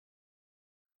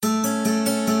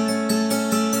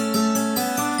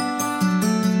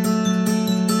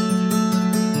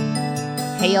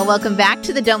Hey, y'all, welcome back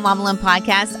to the Don't Mom Alone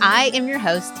podcast. I am your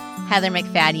host, Heather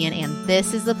McFadden, and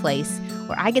this is the place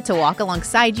where I get to walk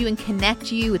alongside you and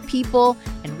connect you with people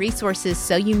and resources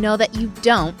so you know that you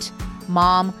don't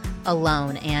mom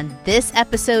alone. And this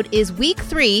episode is week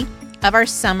 3 of our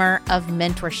Summer of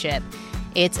Mentorship.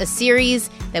 It's a series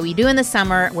that we do in the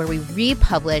summer where we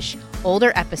republish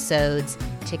older episodes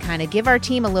to kind of give our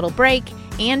team a little break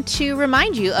and to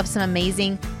remind you of some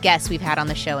amazing guests we've had on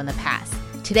the show in the past.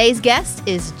 Today's guest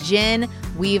is Jen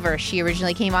Weaver. She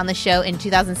originally came on the show in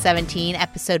 2017,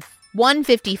 episode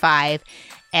 155,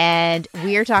 and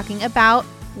we are talking about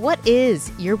what is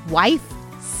your wife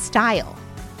style.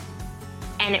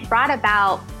 And it brought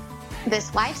about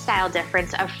this lifestyle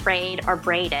difference of frayed or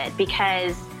braided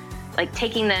because, like,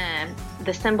 taking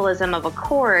the symbolism of a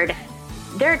cord,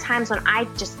 there are times when I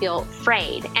just feel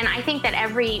frayed. And I think that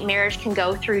every marriage can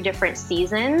go through different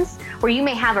seasons where you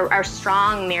may have a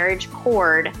strong marriage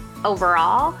cord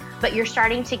overall, but you're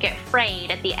starting to get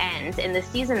frayed at the end in the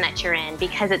season that you're in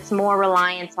because it's more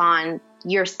reliance on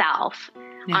yourself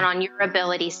and on your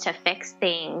abilities to fix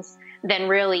things than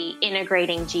really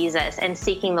integrating Jesus and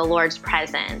seeking the Lord's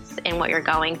presence in what you're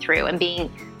going through and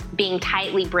being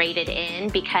tightly braided in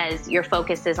because your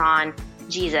focus is on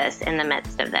Jesus in the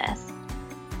midst of this.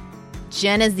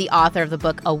 Jen is the author of the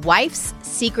book, A Wife's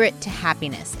Secret to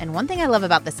Happiness. And one thing I love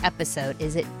about this episode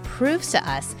is it proves to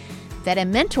us that a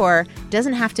mentor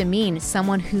doesn't have to mean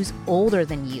someone who's older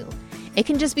than you. It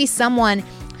can just be someone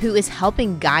who is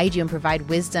helping guide you and provide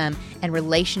wisdom and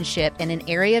relationship in an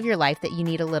area of your life that you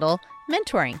need a little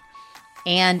mentoring.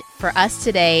 And for us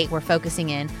today, we're focusing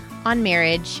in on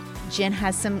marriage. Jen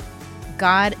has some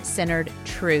God-centered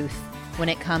truth when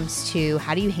it comes to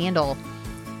how do you handle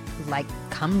like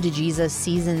come to Jesus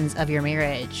seasons of your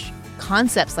marriage,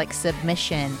 concepts like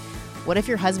submission. What if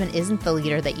your husband isn't the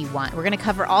leader that you want? We're going to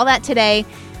cover all that today.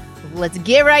 Let's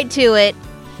get right to it.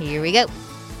 Here we go.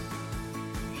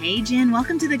 Hey, Jen,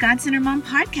 welcome to the God-Centered Mom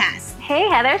podcast. Hey,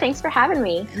 Heather, thanks for having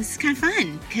me. This is kind of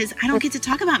fun because I don't get to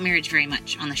talk about marriage very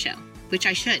much on the show, which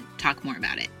I should talk more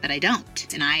about it, but I don't.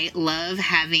 And I love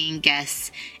having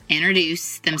guests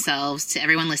introduce themselves to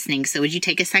everyone listening. So would you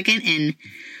take a second and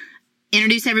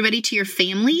introduce everybody to your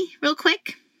family real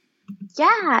quick?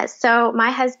 Yeah. So my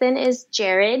husband is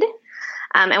Jared.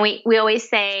 And we always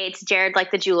say it's Jared like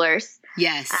the jewelers.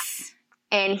 Yes.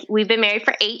 And we've been married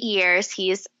for 8 years.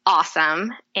 He's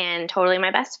awesome and totally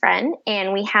my best friend.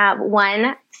 And we have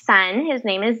one son. His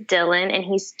name is Dylan, and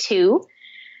he's 2.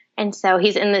 And so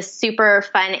he's in this super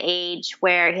fun age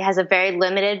where he has a very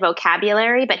limited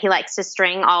vocabulary, but he likes to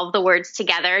string all of the words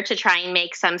together to try and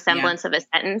make some semblance of a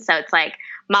sentence. So it's like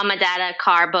mama, dada,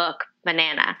 car, book,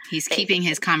 banana. He's basically keeping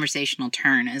his conversational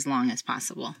turn as long as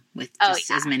possible with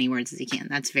just as many words as he can.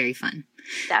 That's very fun.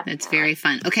 Definitely. That's very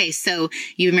fun. Okay, so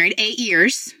you've been married 8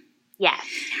 years. Yes.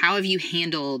 How have you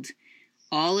handled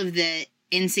all of the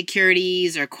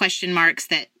insecurities or question marks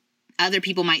that other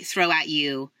people might throw at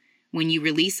you when you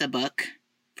release a book?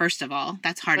 First of all,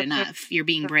 that's hard enough. You're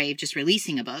being brave just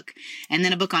releasing a book. And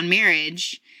then a book on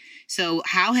marriage. So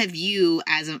how have you,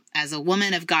 as a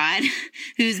woman of God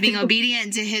who's being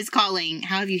obedient to his calling,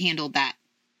 how have you handled that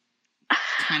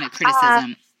kind of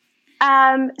criticism?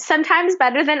 Sometimes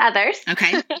better than others.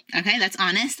 Okay, that's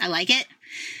honest. I like it.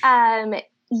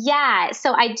 Yeah,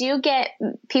 so I do get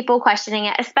people questioning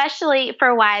it, especially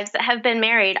for wives that have been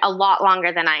married a lot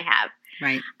longer than I have.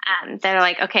 Right. They're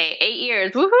like, okay, 8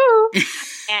 years, woohoo!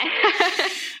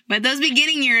 But those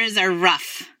beginning years are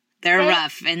rough. They're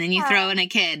rough, and then you throw in a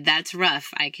kid. That's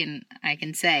rough. I can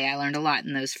say I learned a lot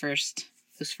in those first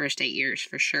 8 years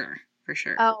for sure.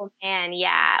 Oh man,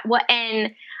 yeah. Well,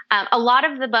 and a lot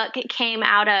of the book came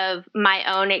out of my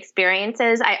own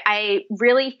experiences. I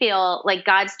really feel like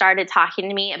God started talking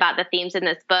to me about the themes in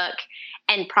this book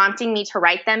and prompting me to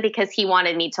write them because he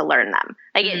wanted me to learn them.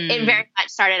 Like it very much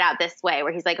started out this way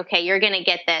where he's like, okay, you're going to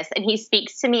get this. And he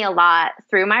speaks to me a lot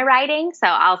through my writing. So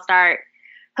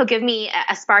he'll give me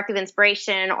a spark of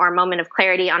inspiration or a moment of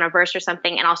clarity on a verse or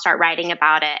something, and I'll start writing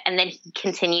about it. And then he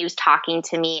continues talking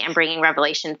to me and bringing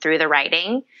revelation through the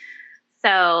writing. So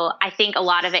I think a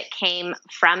lot of it came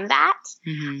from that.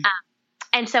 Mm-hmm.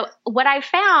 And so what I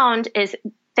found is,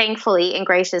 thankfully and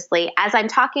graciously, as I'm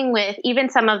talking with even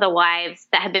some of the wives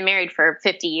that have been married for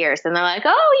 50 years, and they're like,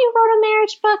 oh, you wrote a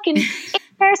marriage book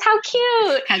and how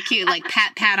cute. How cute, like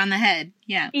pat on the head.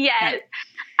 Yeah. Yes.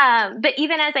 But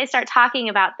even as I start talking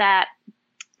about that,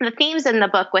 the themes in the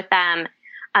book with them,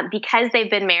 because they've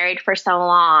been married for so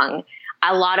long,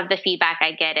 a lot of the feedback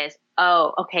I get is,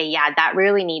 oh, okay, yeah, that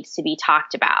really needs to be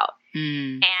talked about.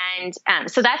 And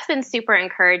so that's been super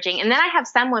encouraging. And then I have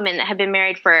some women that have been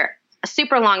married for a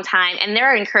super long time, and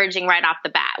they're encouraging right off the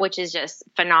bat, which is just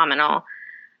phenomenal.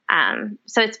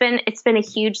 So it's been a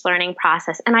huge learning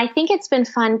process. And I think it's been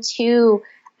fun too,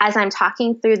 as I'm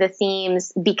talking through the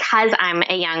themes, because I'm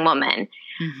a young woman,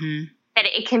 that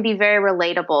it can be very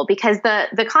relatable, because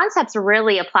the concepts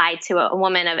really apply to a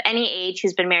woman of any age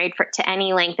who's been married to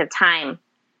any length of time.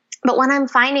 But what I'm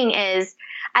finding is,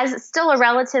 as still a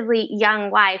relatively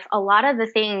young wife, a lot of the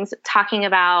things talking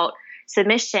about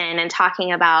submission and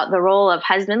talking about the role of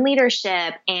husband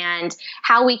leadership and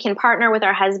how we can partner with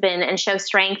our husband and show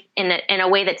strength in a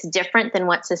way that's different than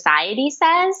what society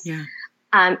says,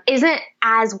 isn't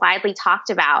as widely talked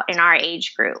about in our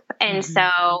age group. And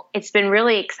so it's been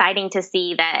really exciting to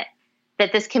see that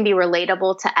this can be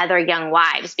relatable to other young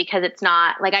wives, because it's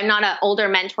not like I'm not an older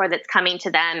mentor that's coming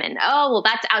to them and, oh, well,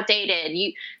 that's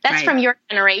outdated. That's from your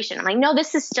generation. I'm like, no,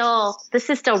 this is still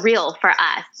real for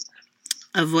us.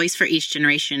 A voice for each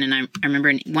generation. And I remember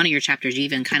in one of your chapters, you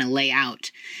even kind of lay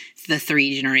out the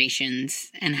 3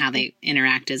 generations and how they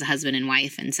interact as a husband and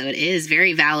wife. And so it is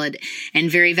very valid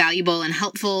and very valuable and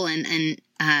helpful. And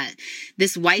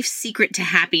this Wife's Secret to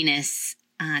Happiness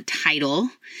title,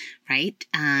 right?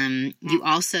 You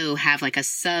also have like a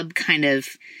sub kind of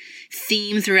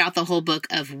theme throughout the whole book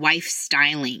of wife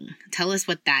styling. Tell us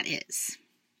what that is.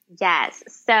 Yes.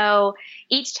 So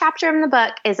each chapter in the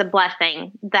book is a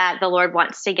blessing that the Lord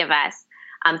wants to give us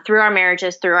through our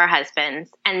marriages, through our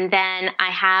husbands. And then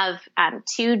I have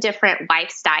 2 different wife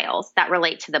styles that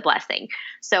relate to the blessing.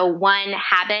 So one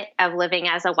habit of living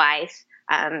as a wife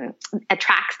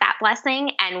attracts that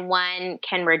blessing, and one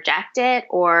can reject it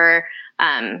or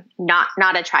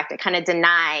not attract it, kind of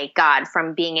deny God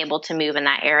from being able to move in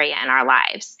that area in our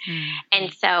lives.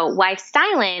 And so wife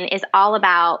styling is all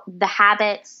about the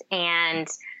habits and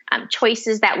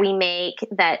choices that we make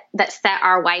that set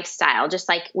our lifestyle, just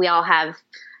like we all have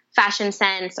fashion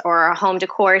sense or a home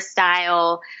decor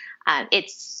style.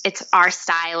 It's our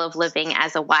style of living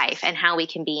as a wife and how we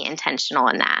can be intentional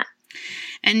in that.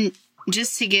 And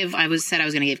just to give, I was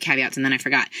going to give caveats and then I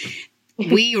forgot.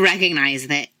 We recognize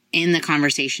that in the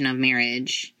conversation of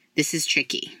marriage, this is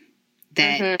tricky.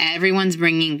 That everyone's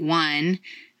bringing one,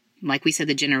 like we said,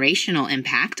 the generational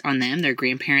impact on them, their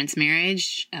grandparents'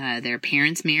 marriage, their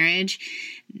parents' marriage,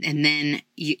 and then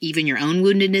even your own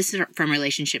woundedness from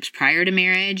relationships prior to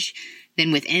marriage.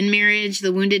 Then within marriage,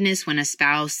 the woundedness when a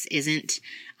spouse isn't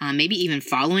maybe even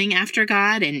following after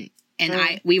God. And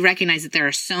we recognize that there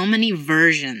are so many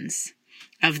versions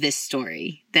of this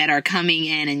story that are coming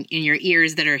in your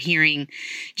ears that are hearing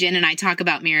Jen and I talk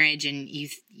about marriage, and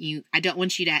I don't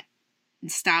want you to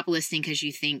stop listening because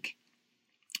you think,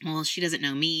 well, she doesn't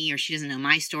know me or she doesn't know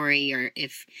my story, or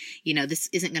if, this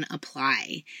isn't going to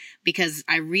apply, because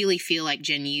I really feel like,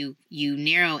 Jen, you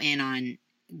narrow in on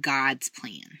God's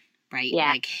plan, right? Yeah.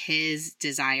 Like his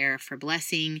desire for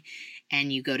blessing,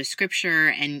 and you go to scripture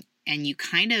and you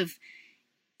kind of,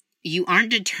 you aren't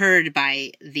deterred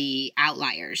by the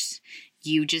outliers.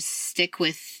 You just stick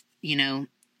with,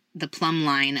 the plumb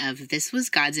line of this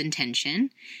was God's intention.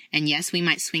 And yes, we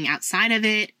might swing outside of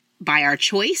it by our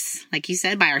choice, like you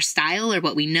said, by our style or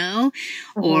what we know,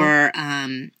 or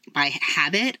by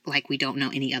habit, like we don't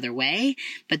know any other way.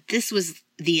 But this was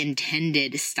the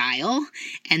intended style,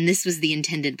 and this was the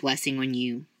intended blessing when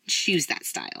you choose that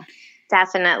style.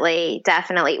 Definitely.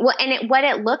 Well, and what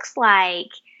it looks like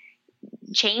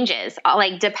changes,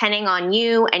 like depending on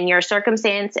you and your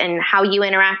circumstance and how you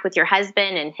interact with your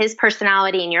husband and his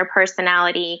personality and your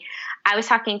personality. I was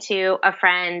talking to a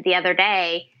friend the other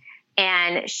day,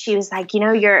 and she was like,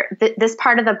 this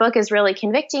part of the book is really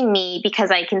convicting me,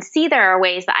 because I can see there are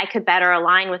ways that I could better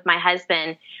align with my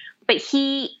husband. But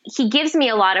he gives me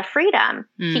a lot of freedom.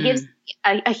 He gives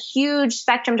a huge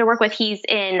spectrum to work with. He's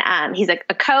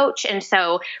a coach. And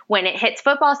so when it hits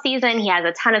football season, he has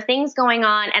a ton of things going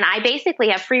on. And I basically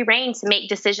have free reign to make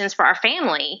decisions for our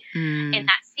family in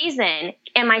that season.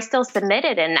 Am I still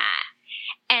submitted in that?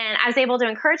 And I was able to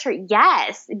encourage her,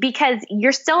 yes, because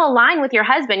you're still aligned with your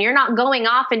husband. You're not going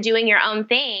off and doing your own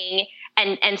thing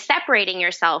and separating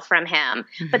yourself from him.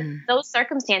 But those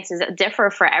circumstances differ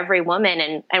for every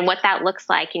woman and what that looks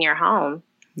like in your home.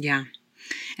 Yeah.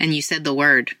 And you said the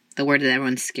word that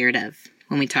everyone's scared of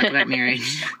when we talk about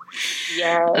marriage.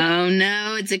 Yes. Oh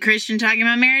no, it's a Christian talking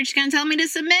about marriage. She's going to tell me to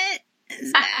submit.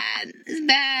 It's bad. It's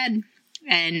bad.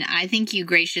 And I think you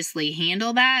graciously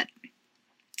handle that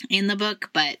in the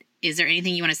book, but is there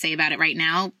anything you want to say about it right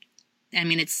now? I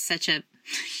mean, it's such a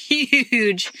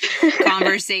huge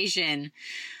conversation.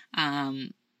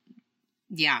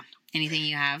 Yeah. Anything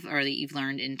you have or that you've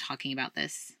learned in talking about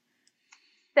this?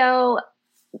 So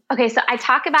I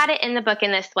talk about it in the book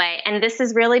in this way, and this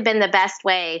has really been the best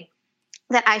way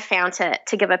that I found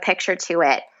to give a picture to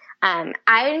it.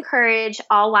 I encourage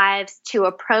all wives to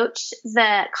approach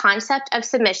the concept of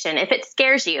submission, if it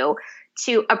scares you,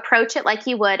 to approach it like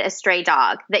you would a stray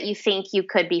dog that you think you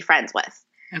could be friends with.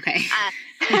 Okay.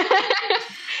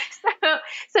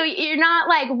 So you're not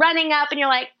like running up and you're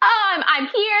like, oh, I'm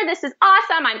here. This is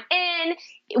awesome. I'm in,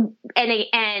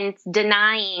 and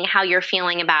denying how you're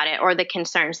feeling about it or the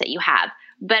concerns that you have.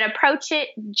 But approach it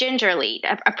gingerly,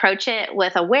 approach it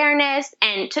with awareness,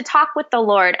 and to talk with the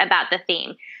Lord about the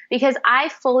theme. Because I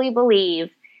fully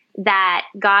believe that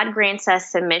God grants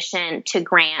us submission to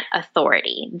grant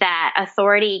authority, that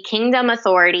authority, kingdom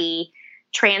authority,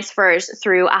 transfers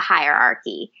through a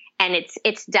hierarchy, and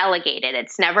it's delegated.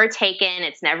 It's never taken.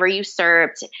 It's never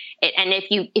usurped. And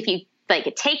if you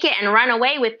like take it and run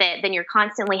away with it, then you're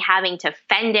constantly having to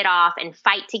fend it off and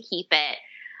fight to keep it.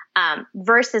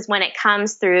 Versus when it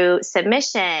comes through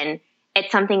submission,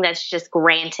 it's something that's just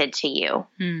granted to you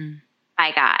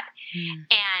by God.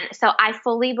 And so I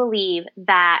fully believe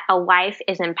that a wife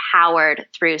is empowered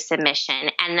through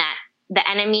submission, and that the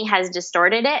enemy has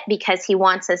distorted it because he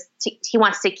wants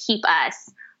to keep us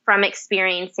from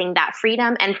experiencing that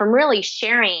freedom and from really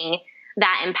sharing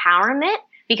that empowerment.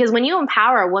 Because when you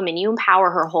empower a woman, you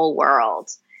empower her whole world.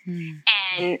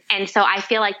 And so I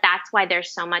feel like that's why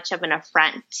there's so much of an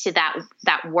affront to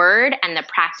that word and the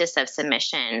practice of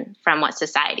submission from what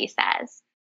society says.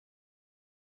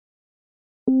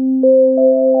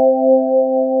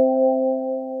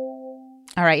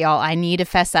 All right, y'all, I need to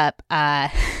fess up.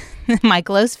 My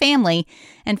close family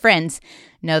and friends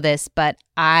know this, but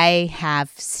I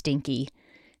have stinky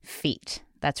feet.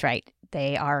 That's right.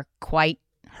 They are quite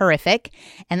horrific.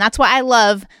 And that's why I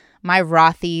love my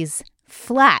Rothy's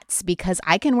flats, because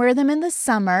I can wear them in the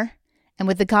summer. And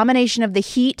with the combination of the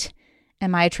heat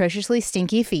and my atrociously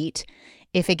stinky feet,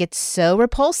 if it gets so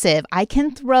repulsive, I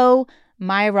can throw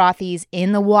my Rothy's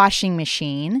in the washing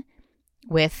machine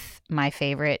with my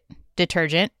favorite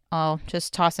detergent. I'll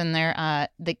just toss in there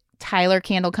the Tyler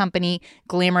Candle Company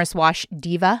Glamorous Wash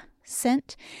Diva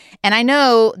scent. And I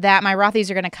know that my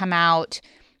Rothy's are going to come out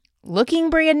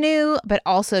looking brand new, but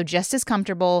also just as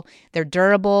comfortable. They're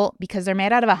durable because they're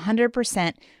made out of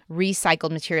 100%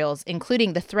 recycled materials,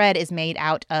 including the thread is made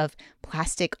out of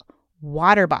plastic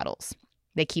water bottles.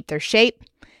 They keep their shape.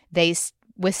 They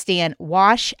withstand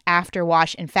wash after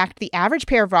wash. In fact, the average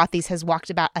pair of Rothy's has walked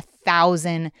about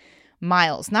 1,000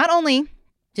 miles. Not only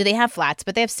do they have flats,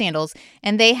 but they have sandals,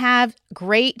 and they have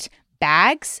great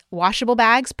bags, washable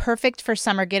bags, perfect for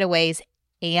summer getaways.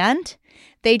 And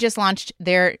they just launched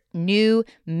their new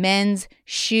men's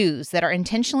shoes that are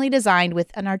intentionally designed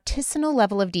with an artisanal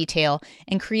level of detail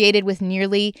and created with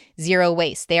nearly zero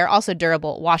waste. They are also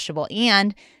durable, washable,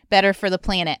 and better for the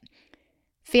planet.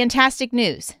 Fantastic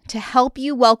news. To help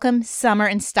you welcome summer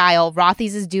in style,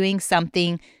 Rothy's is doing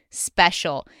something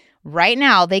special. Right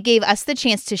now, they gave us the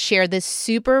chance to share this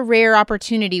super rare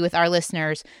opportunity with our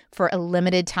listeners for a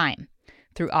limited time.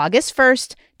 Through August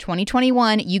 1st,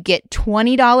 2021, you get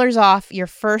 $20 off your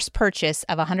first purchase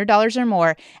of $100 or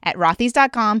more at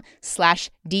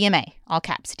rothys.com/DMA. All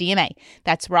caps, DMA.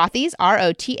 That's Rothys,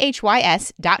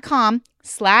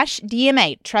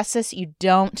 ROTHYS.com/DMA. Trust us, you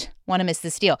don't want to miss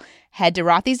this deal. Head to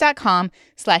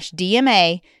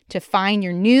rothys.com/DMA to find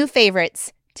your new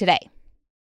favorites today.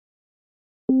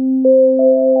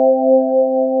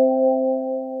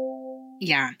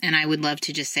 Yeah, and I would love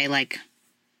to just say, like,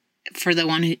 for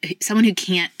someone who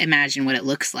can't imagine what it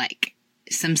looks like,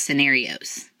 some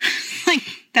scenarios. Like,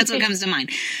 that's what comes to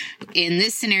mind. In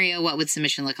this scenario, what would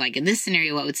submission look like? In this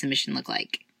scenario, what would submission look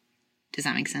like? Does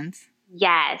that make sense?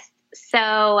 Yes.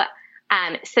 So,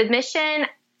 submission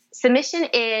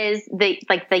is the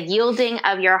yielding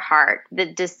of your heart, the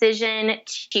decision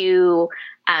to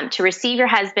receive your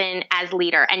husband as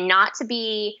leader, and not to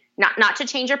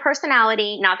change your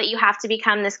personality, not that you have to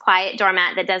become this quiet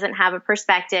doormat that doesn't have a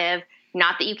perspective,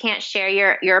 not that you can't share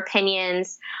your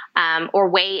opinions or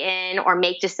weigh in or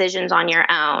make decisions on your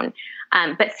own.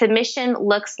 But submission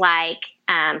looks like,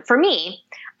 for me,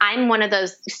 I'm one of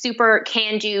those super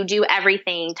do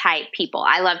everything type people.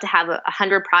 I love to have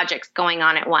 100 projects going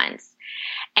on at once.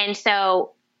 And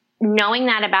so knowing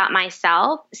that about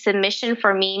myself, submission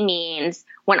for me means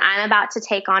when I'm about to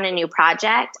take on a new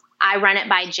project, I run it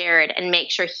by Jared and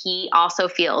make sure he also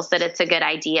feels that it's a good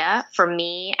idea for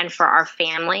me and for our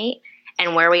family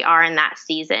and where we are in that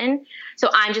season. So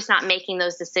I'm just not making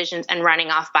those decisions and running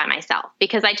off by myself,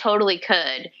 because I totally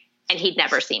could and he'd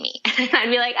never see me. I'd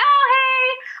be like, oh,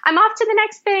 hey, I'm off to the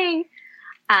next thing.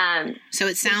 So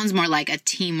it sounds more like a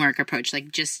teamwork approach,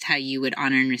 like just how you would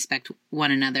honor and respect one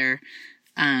another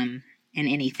in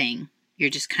anything.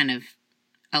 You're just kind of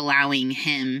allowing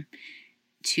him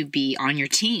to be on your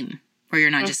team, where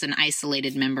you're not just an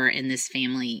isolated member in this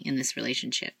family, in this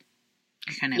relationship.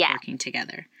 You're kind of working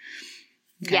together.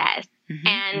 Okay. Yes.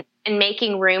 And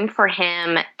making room for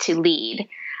him to lead.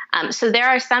 So there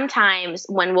are some times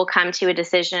when we'll come to a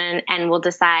decision and we'll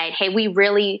decide, hey, we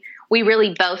really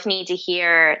both need to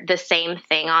hear the same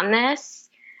thing on this.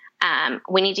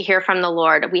 We need to hear from the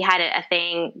Lord. We had a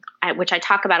thing, which I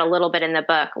talk about a little bit in the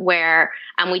book, where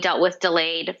we dealt with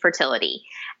delayed fertility.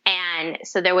 And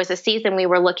so there was a season we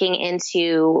were looking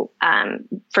into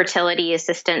fertility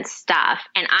assistance stuff.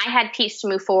 And I had peace to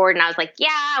move forward. And I was like, yeah,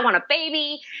 I want a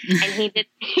baby. And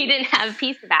he didn't have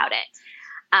peace about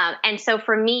it. And so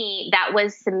for me, that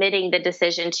was submitting the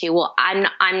decision to, well,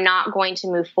 I'm not going to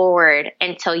move forward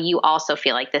until you also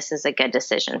feel like this is a good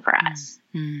decision for us.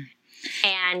 Mm-hmm.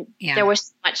 And there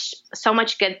was so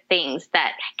much good things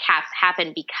that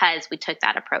happened because we took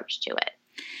that approach to it.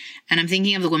 And I'm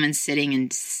thinking of the woman sitting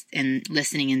and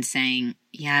listening and saying,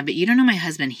 yeah, but you don't know my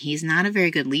husband. He's not a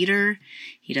very good leader.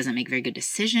 He doesn't make very good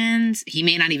decisions. He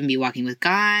may not even be walking with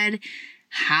God.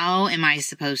 How am I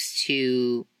supposed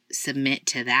to submit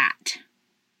to that?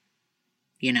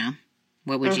 You know,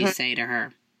 what would you say to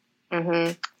her?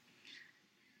 Mm-hmm.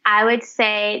 I would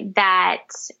say that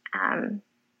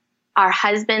our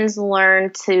husbands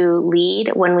learn to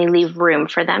lead when we leave room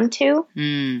for them to.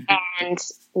 Mm. And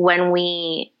when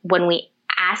we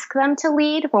ask them to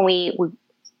lead, when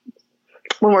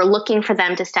we're looking for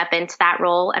them to step into that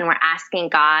role and we're asking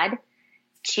God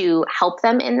to help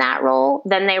them in that role,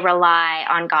 then they rely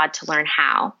on God to learn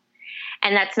how.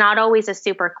 And that's not always a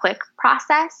super quick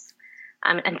process.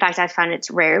 In fact, I found it's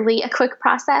rarely a quick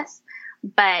process,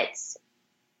 but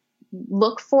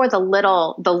look for the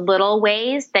little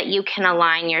ways that you can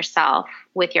align yourself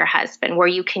with your husband, where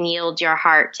you can yield your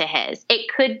heart to his. It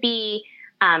could be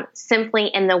simply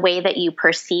in the way that you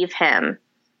perceive him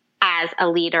as a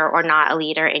leader or not a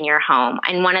leader in your home.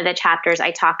 In one of the chapters,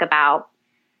 I talk about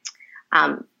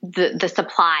the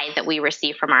supply that we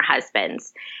receive from our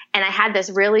husbands. And I had this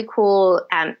really cool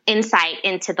insight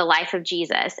into the life of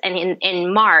Jesus. And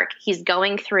in Mark, he's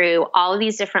going through all of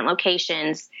these different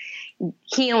locations,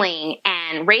 healing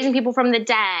and raising people from the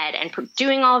dead and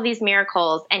doing all of these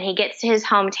miracles. And he gets to his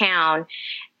hometown,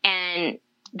 and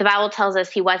the Bible tells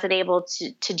us he wasn't able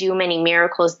to do many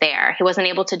miracles there. He wasn't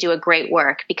able to do a great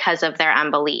work because of their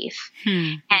unbelief.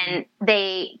 And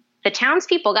the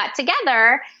townspeople got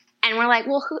together and were like,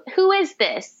 well, who is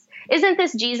this? Isn't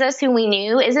this Jesus who we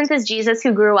knew? Isn't this Jesus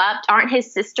who grew up? Aren't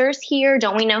his sisters here?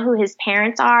 Don't we know who his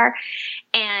parents are?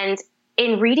 And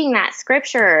in reading that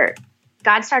scripture,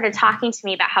 God started talking to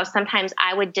me about how sometimes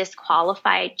I would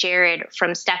disqualify Jared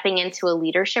from stepping into a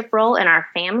leadership role in our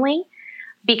family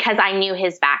because I knew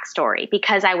his backstory,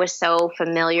 because I was so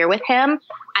familiar with him.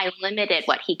 I limited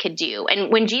what he could do.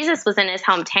 And when Jesus was in his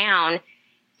hometown,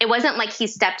 it wasn't like he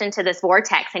stepped into this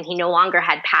vortex and he no longer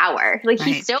had power. Like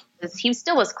right. he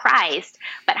still was Christ,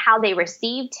 but how they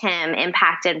received him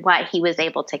impacted what he was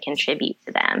able to contribute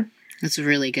to them. That's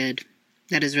really good.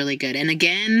 That is really good. And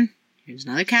again, here's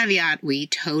another caveat. We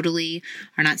totally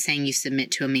are not saying you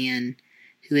submit to a man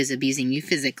who is abusing you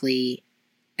physically.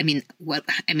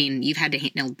 You've had to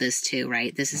handle this too,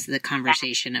 right? This is the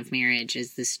conversation of marriage,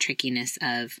 is this trickiness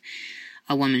of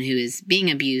a woman who is being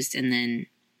abused and then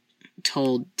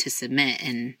told to submit,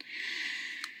 and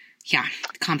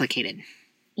complicated.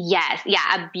 Yes.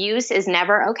 Yeah. Abuse is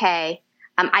never okay.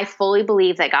 I fully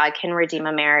believe that God can redeem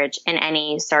a marriage in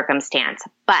any circumstance.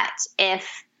 But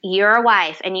if you're a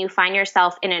wife and you find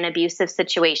yourself in an abusive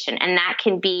situation, and that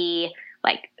can be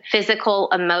like physical,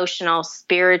 emotional,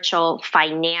 spiritual,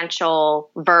 financial,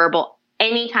 verbal,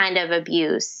 any kind of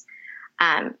abuse,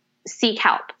 seek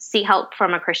help. Seek help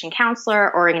from a Christian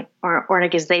counselor or an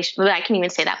organization. I can even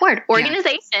say that word,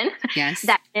 organization, yes.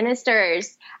 that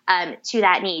ministers to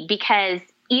that need. Because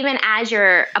even as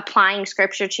you're applying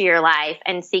scripture to your life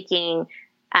and seeking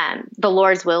the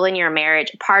Lord's will in your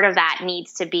marriage, part of that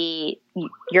needs to be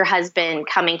your husband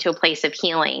coming to a place of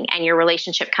healing and your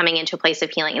relationship coming into a place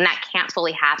of healing. And that can't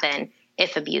fully happen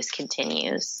if abuse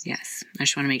continues. Yes. I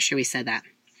just want to make sure we said that.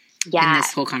 Yeah. In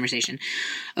this whole conversation.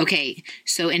 Okay,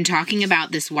 so in talking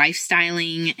about this wife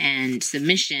styling and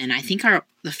submission, I think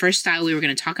the first style we were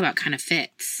going to talk about kind of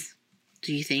fits.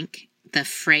 Do you think? The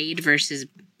frayed versus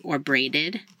or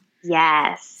braided?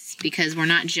 Yes. Because we're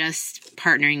not just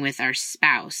partnering with our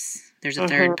spouse. There's a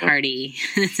third party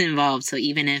that's involved. So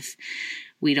even if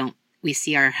we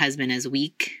see our husband as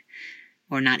weak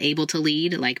or not able to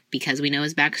lead, like because we know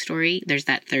his backstory, there's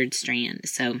that third strand.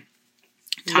 So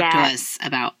talk to us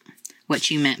about what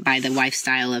you meant by the wife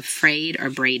style of frayed or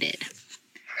braided.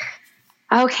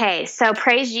 Okay, so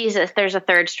praise Jesus, there's a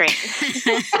third strand.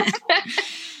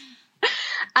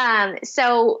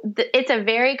 It's a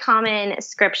very common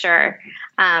scripture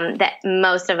that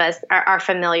most of us are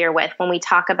familiar with when we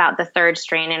talk about the third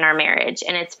strand in our marriage.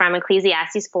 And it's from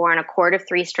Ecclesiastes 4, and a cord of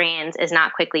 3 strands is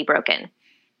not quickly broken.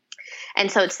 And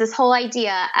so it's this whole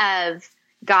idea of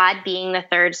God being the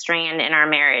third strand in our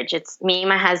marriage. It's me,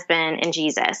 my husband, and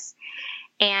Jesus.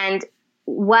 And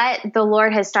what the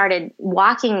Lord has started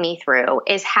walking me through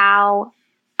is how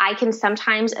I can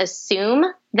sometimes assume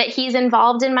that he's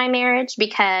involved in my marriage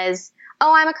because,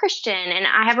 oh, I'm a Christian and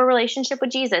I have a relationship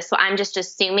with Jesus. So I'm just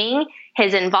assuming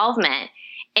his involvement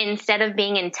instead of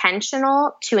being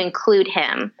intentional to include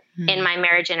him in my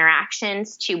marriage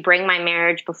interactions, to bring my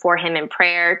marriage before him in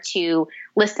prayer, to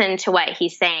listen to what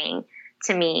he's saying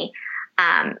to me.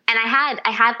 And I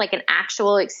had like an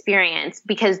actual experience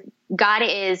because God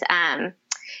is,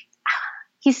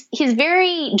 he's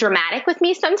very dramatic with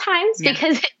me sometimes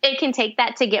because it can take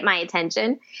that to get my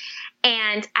attention.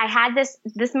 And I had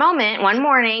this moment one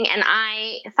morning, and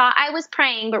I thought I was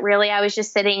praying, but really I was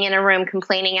just sitting in a room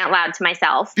complaining out loud to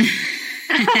myself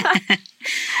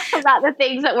about the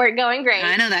things that weren't going great.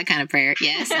 I know that kind of prayer.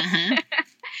 Yes. Uh-huh.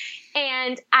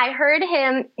 And I heard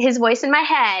his voice in my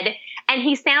head, and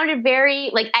he sounded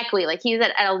very like echoey, like he was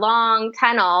at a long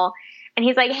tunnel. And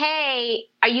he's like, hey,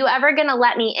 are you ever going to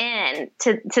let me in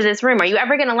to this room? Are you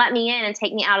ever going to let me in and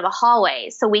take me out of the hallway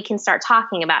so we can start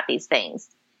talking about these things?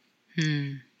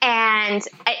 And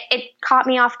it caught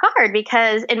me off guard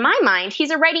because in my mind,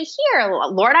 he's already here.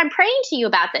 Lord, I'm praying to you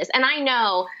about this. And I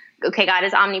know, okay, God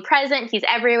is omnipresent. He's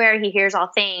everywhere. He hears all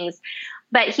things.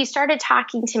 But he started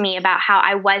talking to me about how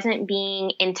I wasn't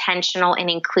being intentional in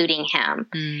including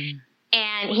him.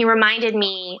 And he reminded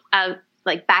me of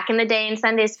like back in the day in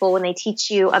Sunday school when they teach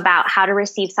you about how to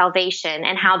receive salvation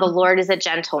and how the Lord is a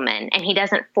gentleman and he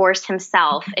doesn't force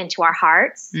himself into our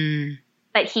hearts,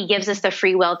 but he gives us the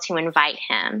free will to invite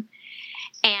him.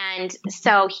 And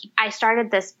so I started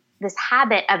this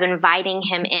habit of inviting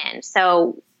him in.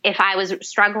 So if I was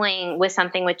struggling with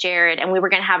something with Jared and we were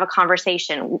going to have a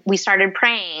conversation, we started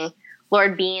praying,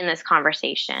 Lord, be in this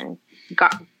conversation.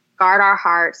 Guard our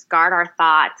hearts, guard our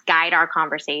thoughts, guide our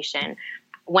conversation.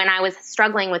 When I was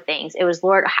struggling with things, it was,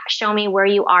 Lord, show me where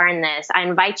you are in this. I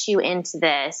invite you into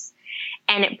this.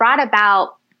 And it brought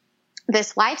about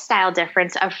this lifestyle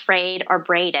difference of frayed or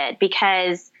braided,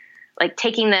 because like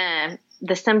taking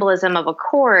the symbolism of a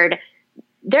cord,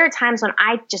 there are times when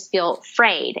I just feel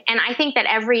frayed. And I think that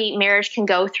every marriage can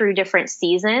go through different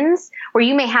seasons where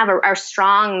you may have a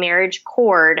strong marriage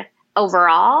cord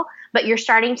overall, but you're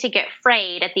starting to get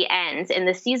frayed at the ends in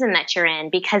the season that you're in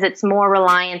because it's more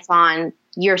reliance on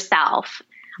yourself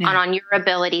and on your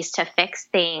abilities to fix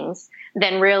things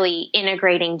than really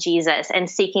integrating Jesus and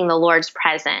seeking the Lord's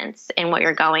presence in what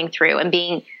you're going through and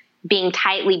being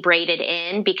tightly braided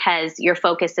in because your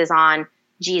focus is on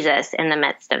Jesus in the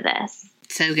midst of this.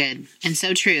 So good. And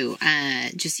so true.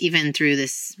 Just even through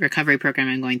this recovery program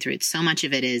I'm going through, so much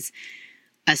of it is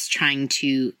us trying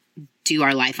to do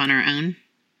our life on our own.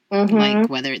 Like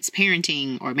whether it's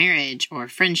parenting or marriage or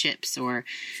friendships or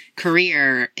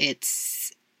career,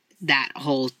 it's that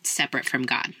whole separate from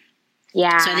God.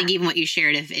 Yeah. So I think even what you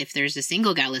shared, if there's a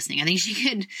single gal listening, I think she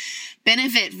could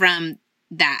benefit from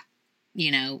that,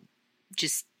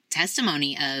 just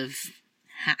testimony of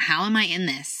how am I in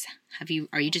this?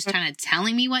 Are you just kind of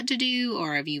telling me what to do,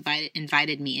 or have you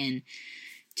invited me in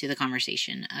to the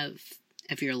conversation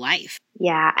of your life?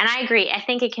 Yeah. And I agree. I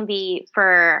think it can be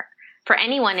for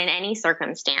anyone in any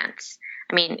circumstance.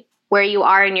 I mean, where you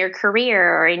are in your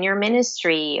career or in your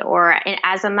ministry or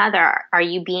as a mother, are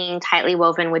you being tightly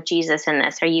woven with Jesus in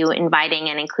this? Are you inviting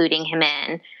and including him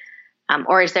in?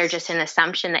 Or is there just an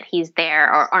assumption that he's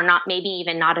there or not, maybe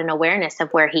even not an awareness of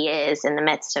where he is in the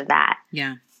midst of that?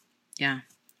 Yeah. Yeah.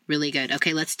 Really good.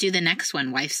 Okay, let's do the next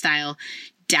one. Wifestyle,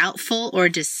 doubtful or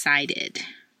decided.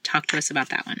 Talk to us about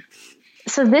that one.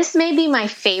 So this may be my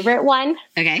favorite one.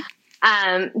 Okay.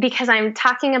 Because I'm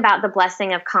talking about the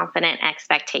blessing of confident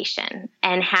expectation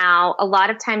and how a lot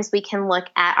of times we can look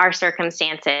at our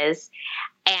circumstances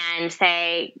and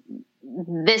say,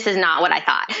 this is not what I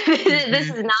thought. This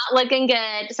is not looking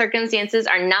good. Circumstances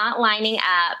are not lining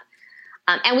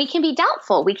up. And we can be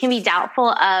doubtful. We can be doubtful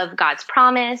of God's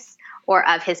promise or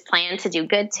of his plan to do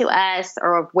good to us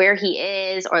or of where he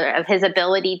is or of his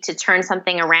ability to turn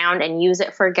something around and use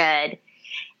it for good.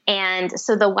 And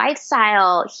so the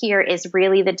lifestyle here is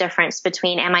really the difference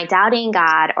between, am I doubting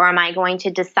God or am I going to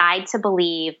decide to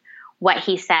believe what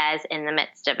he says in the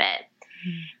midst of it?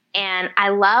 And I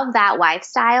love that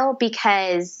lifestyle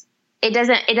because it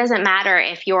doesn't matter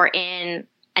if you're in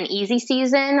a an easy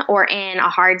season or in a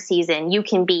hard season, you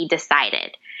can be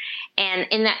decided. And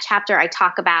in that chapter, I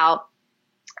talk about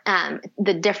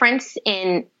the difference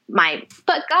in my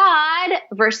but God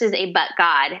versus a but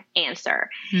God answer,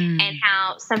 and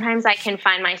how sometimes I can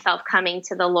find myself coming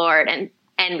to the Lord and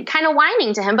kind of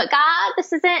whining to him, but God,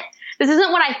 this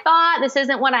isn't what I thought. This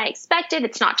isn't what I expected.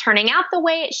 It's not turning out the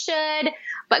way it should.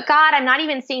 But God, I'm not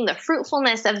even seeing the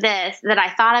fruitfulness of this that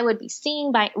I thought I would be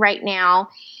seeing right now.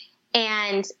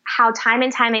 And how time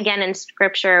and time again in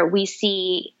Scripture, we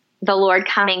see the Lord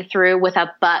coming through with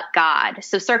a but God.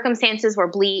 So circumstances were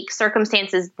bleak.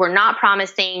 Circumstances were not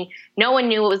promising. No one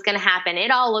knew what was going to happen.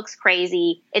 It all looks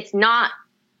crazy. It's not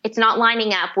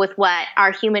lining up with what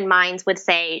our human minds would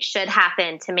say should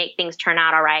happen to make things turn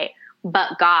out all right.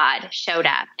 But God showed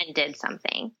up and did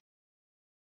something.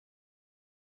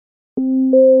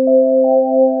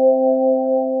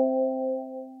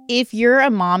 If you're a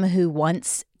mom who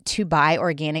wants to buy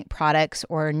organic products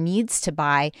or needs to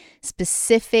buy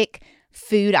specific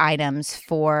food items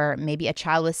for maybe a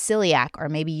child with celiac, or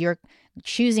maybe you're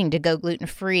choosing to go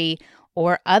gluten-free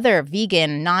or other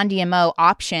vegan, non-GMO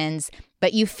options,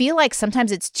 but you feel like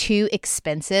sometimes it's too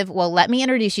expensive, well, let me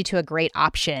introduce you to a great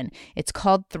option. It's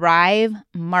called Thrive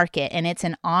Market, and it's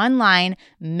an online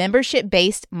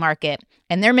membership-based market.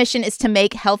 And their mission is to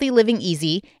make healthy living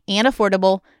easy and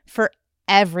affordable for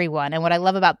everyone. And what I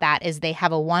love about that is they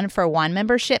have a 1-for-1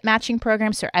 membership matching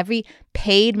program. So every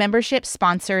paid membership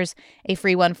sponsors a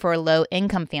free one for a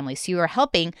low-income family. So you are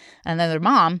helping another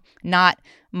mom, not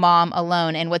mom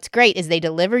alone. And what's great is they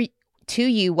deliver to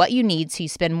you what you need so you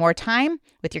spend more time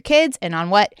with your kids, and on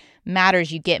what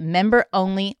matters, you get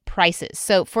member-only prices.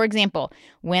 So for example,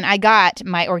 when I got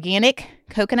my organic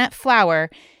coconut flour,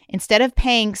 instead of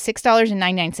paying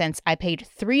 $6.99, I paid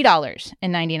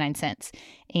 $3.99,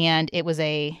 and it was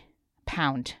a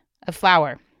pound of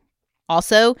flour.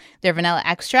 Also, their vanilla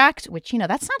extract, which,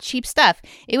 that's not cheap stuff.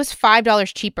 It was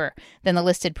 $5 cheaper than the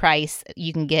listed price.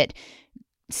 You can get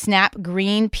Snap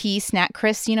green pea snack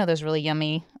crisps, those really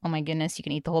yummy. Oh my goodness, you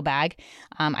can eat the whole bag.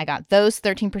 I got those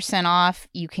 13% off.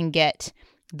 You can get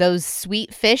those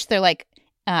sweet fish. They're like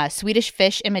Swedish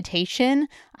fish imitation.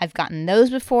 I've gotten those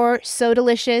before. So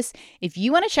delicious. If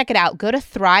you want to check it out, go to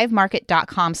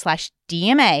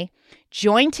thrivemarket.com/DMA.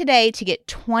 Join today to get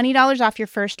 $20 off your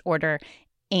first order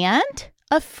and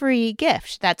a free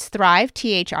gift. That's Thrive,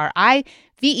 THRIVE,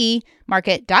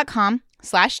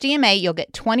 market.com/DMA. You'll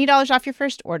get $20 off your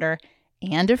first order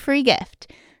and a free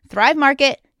gift.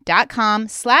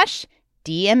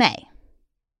 thrivemarket.com/DMA.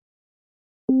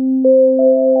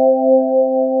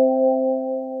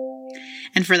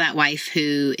 And for that wife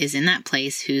who is in that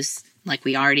place, who's, like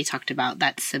we already talked about,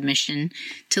 that submission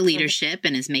to leadership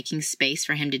and is making space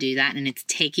for him to do that, and it's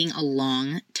taking a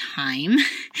long time,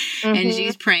 and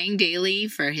she's praying daily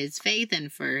for his faith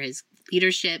and for his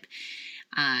leadership,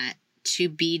 to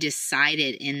be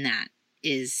decided in that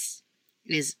is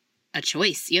a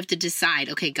choice. You have to decide,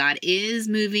 okay, God is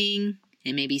moving.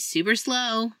 It may be super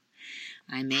slow.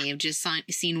 I may have just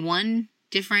seen one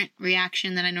different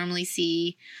reaction than I normally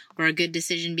see, or a good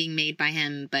decision being made by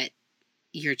him, but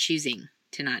you're choosing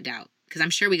to not doubt, because I'm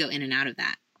sure we go in and out of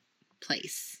that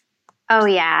place. Oh,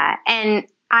 yeah. And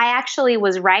I actually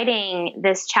was writing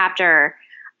this chapter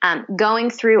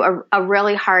going through a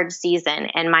really hard season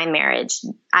in my marriage.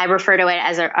 I refer to it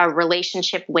as a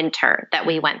relationship winter that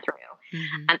we went through.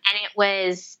 And it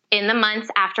was in the months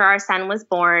after our son was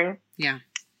born. Yeah.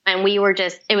 And we were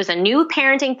it was a new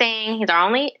parenting thing. He's our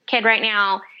only kid right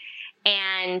now.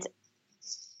 And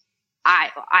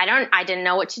I didn't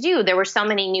know what to do. There were so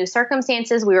many new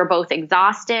circumstances. We were both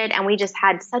exhausted, and we just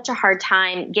had such a hard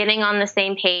time getting on the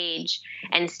same page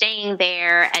and staying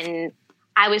there. And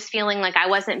I was feeling like I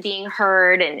wasn't being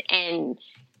heard, and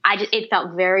it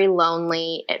felt very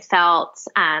lonely. It felt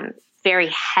very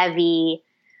heavy.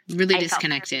 Really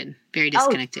disconnected. Very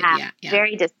disconnected. Yeah.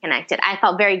 Very disconnected. I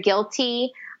felt very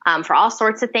guilty for all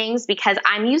sorts of things, because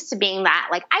I'm used to being that,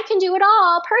 like, I can do it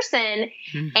all person.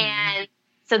 And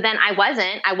so then I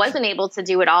wasn't able to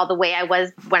do it all the way I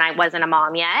was when I wasn't a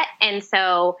mom yet. And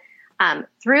so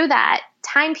through that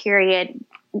time period,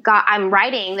 I'm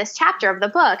writing this chapter of the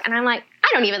book, and I'm like, I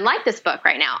don't even like this book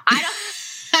right now.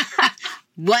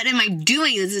 What am I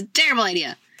doing? This is a terrible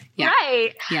idea. Yeah.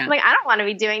 Right. Yeah. Like, I don't want to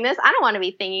be doing this. I don't want to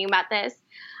be thinking about this.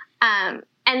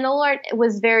 And the Lord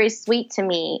was very sweet to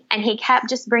me, and he kept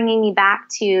just bringing me back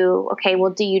to, okay,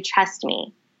 well, do you trust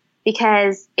me?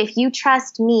 Because if you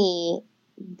trust me,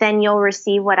 then you'll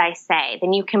receive what I say.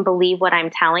 Then you can believe what I'm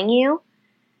telling you.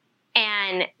 And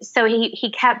And so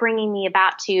he kept bringing me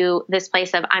about to this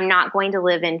place of, I'm not going to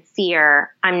live in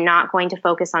fear. I'm not going to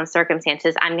focus on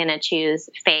circumstances. I'm going to choose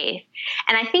faith.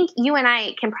 And I think you and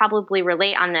I can probably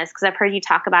relate on this because I've heard you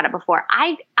talk about it before.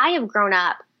 I have grown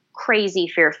up crazy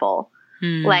fearful.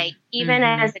 Like even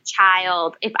as a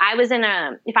child, if I was in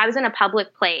a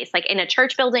public place, like in a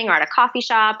church building or at a coffee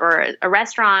shop or a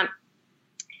restaurant,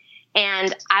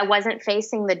 and I wasn't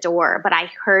facing the door, but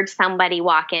I heard somebody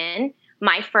walk in,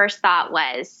 my first thought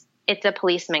was, it's a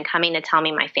policeman coming to tell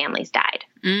me my family's died.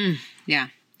 Yeah.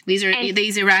 These are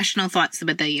these irrational thoughts,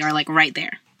 but they are like right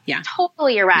there. Yeah.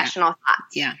 Totally irrational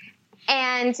thoughts. Yeah.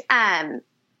 And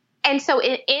so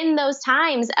in those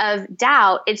times of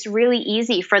doubt, it's really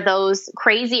easy for those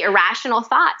crazy, irrational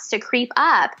thoughts to creep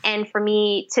up and for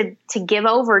me to give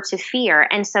over to fear.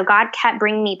 And so God kept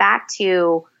bringing me back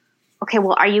to, okay,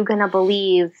 well, are you going to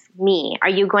believe me? Are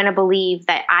you going to believe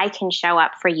that I can show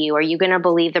up for you? Are you going to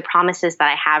believe the promises that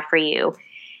I have for you?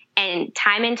 And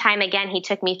time again, he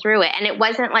took me through it. And it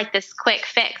wasn't like this quick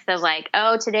fix of like,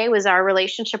 oh, today was our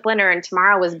relationship winner and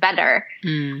tomorrow was better.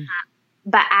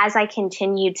 But as I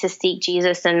continued to seek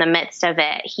Jesus in the midst of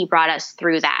it, he brought us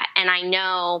through that. And I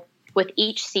know with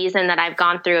each season that I've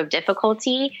gone through of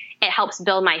difficulty, it helps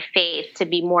build my faith to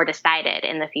be more decided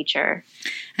in the future.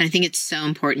 And I think it's so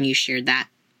important you shared that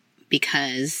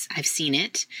because I've seen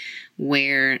it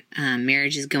where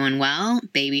marriage is going well,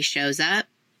 baby shows up,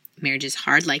 marriage is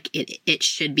hard like it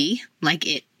should be, like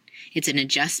it's an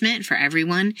adjustment for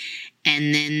everyone.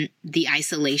 And then the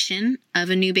isolation of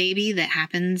a new baby that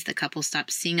happens, the couple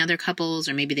stops seeing other couples,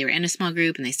 or maybe they were in a small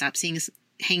group and they stopped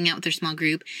hanging out with their small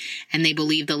group, and they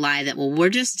believe the lie that, well, we're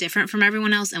just different from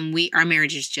everyone else and our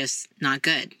marriage is just not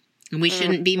good and we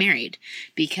shouldn't be married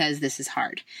because this is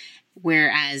hard.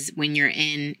 Whereas when you're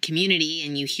in community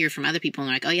and you hear from other people and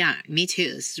they're like, oh yeah, me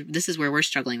too. This is where we're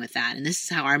struggling with that. And this is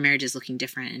how our marriage is looking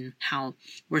different and how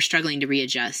we're struggling to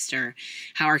readjust, or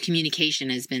how our communication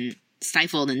has been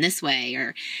stifled in this way,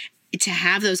 or to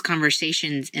have those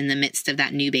conversations in the midst of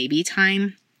that new baby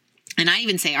time. And I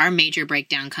even say our major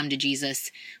breakdown come to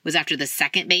Jesus was after the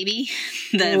second baby,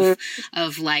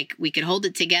 of like, we could hold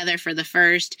it together for the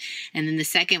first. And then the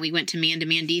second we went to man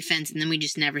defense, and then we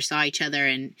just never saw each other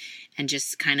and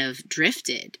just kind of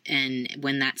drifted. And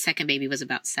when that second baby was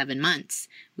about 7 months,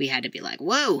 we had to be like,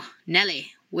 whoa,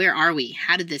 Nelly, where are we?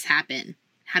 How did this happen?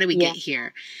 How did we get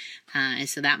here? And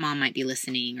so that mom might be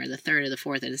listening, or the third or the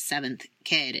fourth or the seventh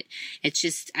kid. It's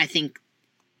just, I think,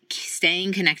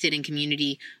 staying connected in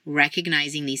community,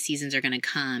 recognizing these seasons are going to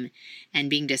come, and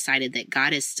being decided that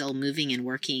God is still moving and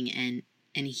working, and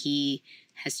he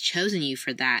has chosen you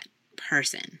for that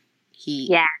person.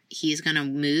 He is going to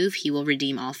move. He will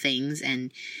redeem all things,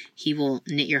 and he will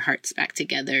knit your hearts back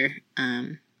together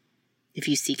if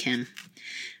you seek him.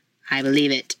 I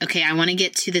believe it. Okay, I want to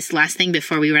get to this last thing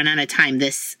before we run out of time.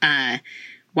 This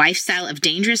Wifestyle of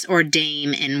Dangerous or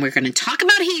Dame, and we're going to talk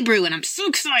about Hebrew, and I'm so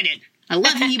excited. I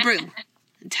love Hebrew.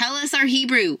 Tell us our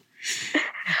Hebrew.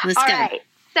 Let's go. All right.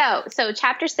 So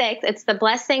chapter 6, it's the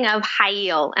blessing of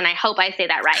Hayil, and I hope I say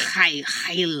that right.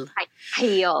 Hayil.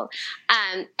 Hayil.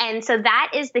 And so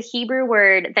that is the Hebrew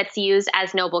word that's used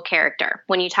as noble character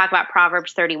when you talk about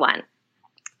Proverbs 31.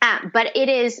 But it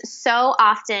is so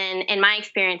often, in my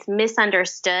experience,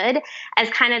 misunderstood as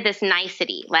kind of this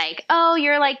nicety, like, oh,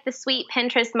 you're like the sweet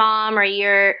Pinterest mom, or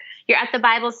you're at the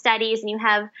Bible studies and you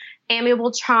have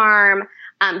amiable charm.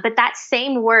 But that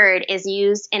same word is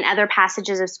used in other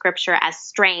passages of scripture as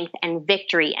strength and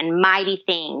victory and mighty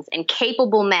things and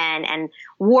capable men and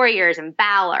warriors and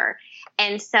valor.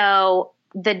 And so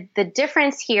the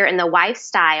difference here in the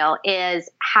Wifestyle is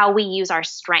how we use our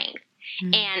strength.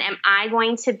 And am I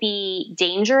going to be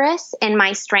dangerous in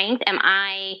my strength? Am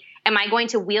I going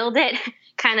to wield it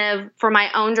kind of for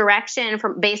my own direction,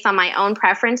 based on my own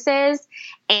preferences,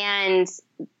 and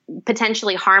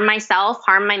potentially harm myself,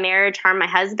 harm my marriage, harm my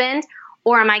husband?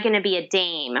 Or am I going to be a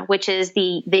dame, which is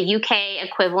the UK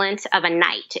equivalent of a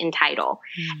knight in title?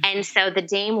 And so the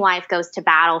dame wife goes to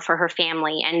battle for her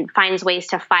family and finds ways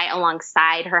to fight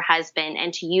alongside her husband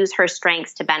and to use her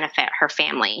strengths to benefit her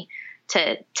family,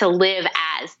 to live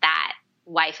as that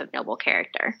wife of noble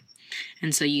character.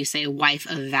 And so you say wife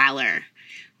of valor,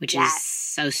 which is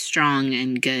so strong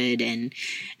and good. And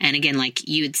again, like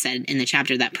you had said in the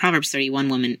chapter, that Proverbs 31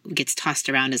 woman gets tossed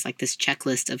around as like this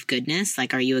checklist of goodness.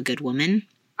 Like, are you a good woman?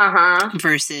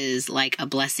 Versus like a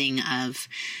blessing of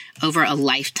over a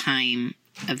lifetime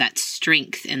of that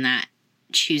strength and that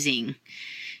choosing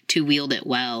to wield it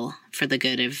well for the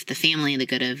good of the family and the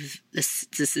good of the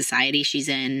society she's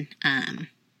in.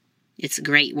 It's a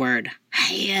great word.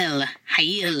 Hayil.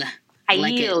 I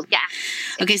yield. Yeah.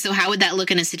 Okay. So how would that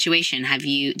look in a situation? Do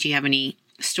you have any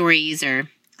stories or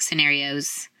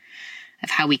scenarios of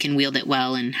how we can wield it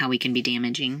well and how we can be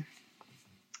damaging?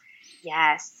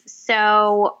 Yes.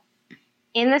 So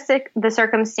in the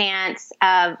circumstance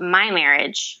of my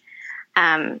marriage,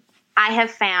 I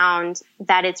have found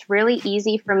that it's really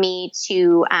easy for me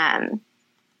to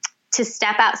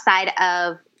step outside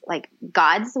of like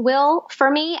God's will for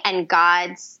me and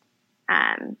God's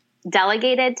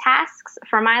delegated tasks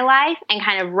for my life and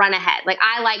kind of run ahead. Like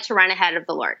I like to run ahead of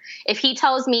the Lord. If he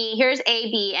tells me here's A,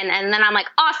 B, and then I'm like,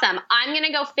 awesome, I'm going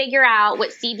to go figure out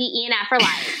what C, D, E, and F are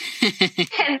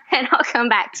like. And then I'll come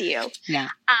back to you. Yeah.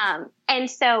 And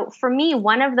so for me,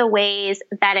 one of the ways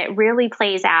that it really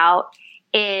plays out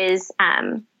is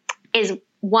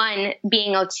one,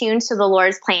 being attuned to the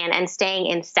Lord's plan and staying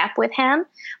in step with him,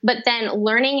 but then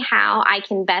learning how I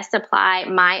can best apply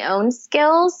my own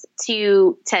skills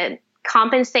to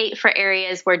compensate for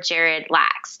areas where Jared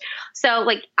lacks. So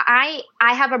like I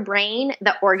have a brain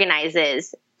that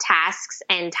organizes tasks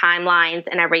and timelines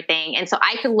and everything. And so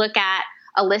I could look at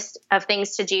a list of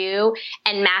things to do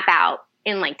and map out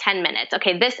in like 10 minutes.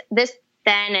 Okay, this,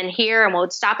 then, and here, and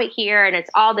we'll stop it here. And it's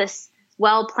all this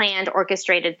well-planned,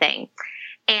 orchestrated thing.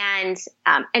 And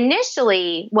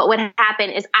initially, what would happen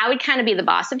is I would kind of be the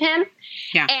boss of him.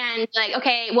 Yeah. And like,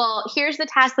 okay, well, here's the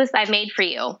task list I've made for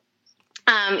you.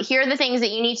 Here are the things that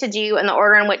you need to do and the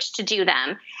order in which to do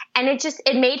them. And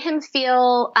it made him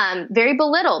feel very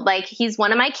belittled. Like he's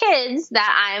one of my kids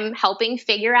that I'm helping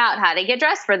figure out how to get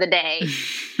dressed for the day.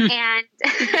 And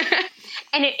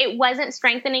and it wasn't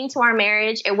strengthening to our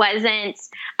marriage. It wasn't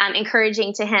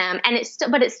encouraging to him. And it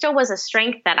still was a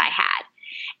strength that I had.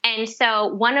 And so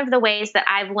one of the ways that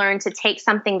I've learned to take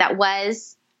something that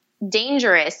was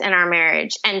dangerous in our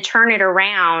marriage and turn it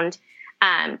around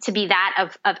to be that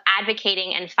of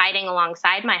advocating and fighting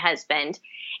alongside my husband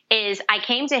is I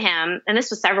came to him, and this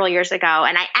was several years ago,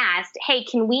 and I asked, hey,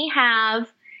 can we have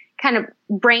kind of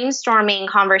brainstorming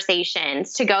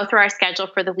conversations to go through our schedule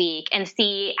for the week and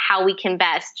see how we can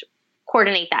best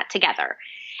coordinate that together?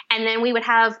 And then we would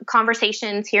have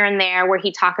conversations here and there where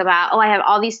he'd talk about, I have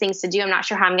all these things to do. I'm not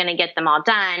sure how I'm going to get them all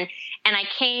done. And I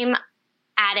came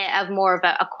at it of more of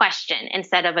a question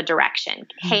instead of a direction.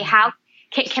 Mm-hmm. Hey, how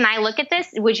can I look at this?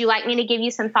 Would you like me to give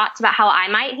you some thoughts about how I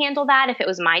might handle that if it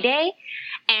was my day?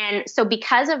 And so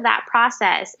because of that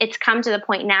process, it's come to the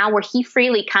point now where he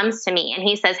freely comes to me and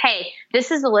he says, hey,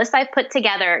 this is the list I've put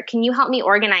together. Can you help me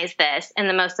organize this in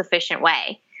the most efficient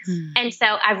way? And so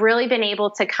I've really been able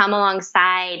to come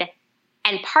alongside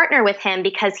and partner with him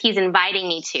because he's inviting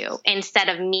me to, instead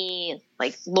of me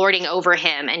like lording over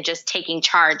him and just taking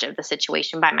charge of the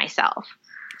situation by myself.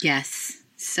 Yes.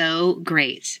 So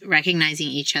great. Recognizing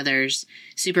each other's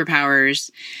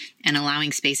superpowers and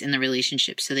allowing space in the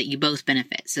relationship so that you both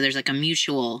benefit. So there's like a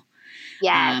mutual,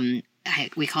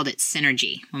 we called it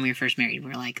synergy when we were first married.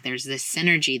 We're like, there's this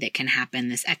synergy that can happen,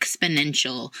 this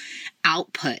exponential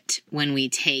output when we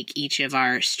take each of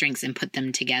our strengths and put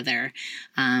them together,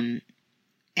 and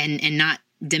not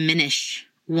diminish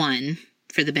one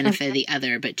for the benefit of the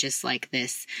other, but just like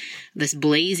this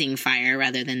blazing fire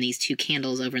rather than these two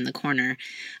candles over in the corner.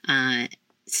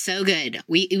 So good.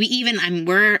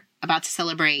 We're about to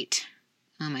celebrate,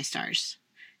 oh my stars,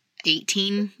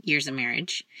 18 years of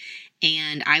marriage.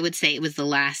 And I would say it was the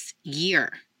last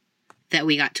year that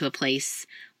we got to a place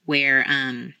where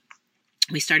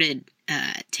we started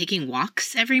taking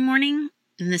walks every morning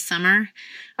in the summer.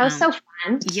 Oh, so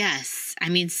fun. Yes. I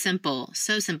mean, simple.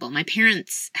 So simple. My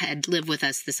parents had lived with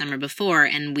us the summer before,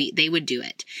 and they would do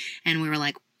it. And we were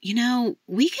like,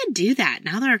 we could do that.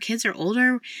 Now that our kids are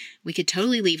older, we could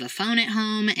totally leave a phone at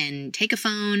home and take a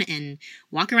phone and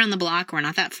walk around the block. We're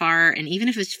not that far. And even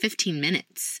if it's 15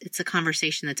 minutes, it's a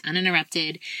conversation that's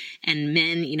uninterrupted, and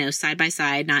men, side by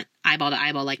side, not eyeball to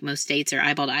eyeball like most dates are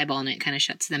eyeball to eyeball, and it kind of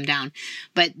shuts them down.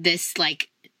 But this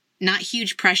not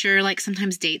huge pressure, like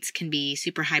sometimes dates can be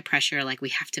super high pressure, like we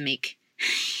have to make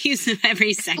use of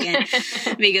every second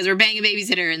because we're paying a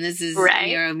babysitter and this is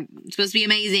right. Supposed to be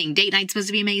amazing. Date night's supposed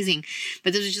to be amazing.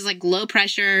 But this was just like low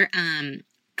pressure,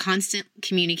 constant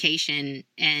communication.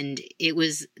 And it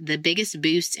was the biggest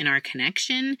boost in our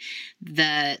connection.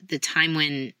 The time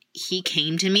when he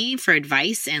came to me for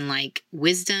advice and like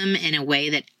wisdom in a way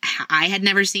that I had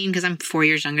never seen, because I'm 4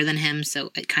 years younger than him.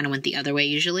 So it kind of went the other way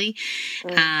usually.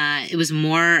 It was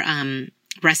more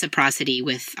reciprocity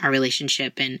with our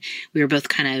relationship. And we were both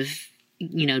kind of,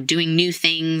 doing new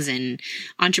things and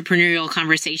entrepreneurial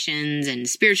conversations and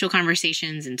spiritual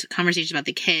conversations and conversations about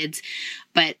the kids.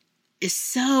 But it's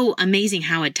so amazing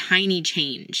how a tiny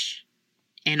change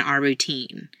in our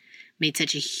routine made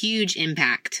such a huge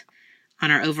impact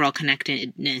on our overall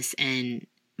connectedness and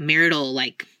marital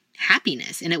like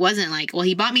happiness. And it wasn't like, well,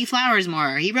 he bought me flowers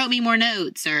more, or he wrote me more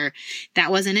notes, or that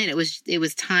wasn't it. It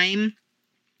was time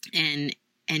and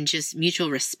just mutual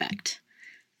respect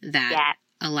that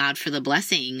allowed for the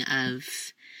blessing of,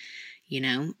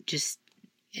 just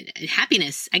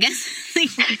happiness, I guess.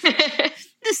 The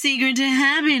secret to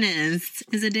happiness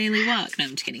is a daily walk. No,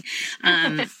 I'm just kidding.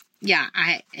 I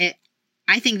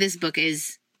think this book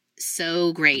is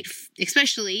so great,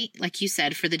 especially, like you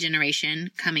said, for the generation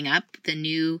coming up, the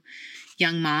new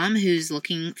young mom who's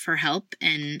looking for help.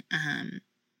 And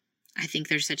I think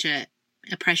there's such a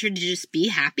pressure to just be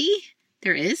happy.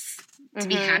 There is, to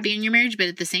be happy in your marriage, but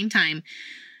at the same time,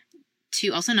 to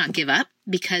also not give up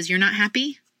because you're not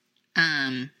happy.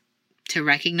 To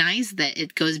recognize that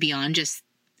it goes beyond just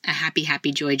a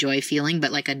happy, joy feeling,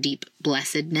 but like a deep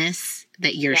blessedness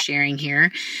that you're sharing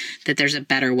here, that there's a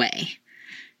better way.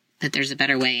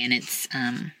 And it's,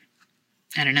 I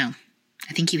don't know.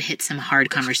 I think you hit some hard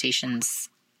conversations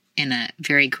in a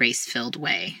very grace-filled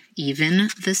way, even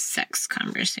the sex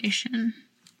conversation.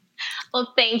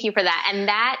 Well, thank you for that. And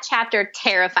that chapter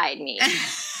terrified me.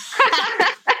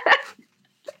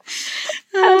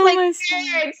 I was like,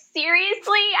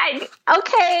 seriously?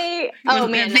 Okay. Oh,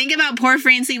 man. Think about poor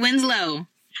Francie Winslow.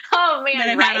 Oh, man. That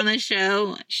I've had on the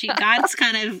show. God's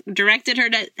kind of directed her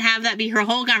to have that be her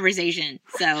whole conversation.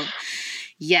 So,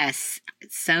 yes,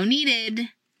 so needed.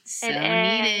 So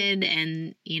needed.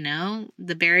 And,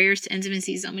 the barriers to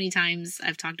intimacy, so many times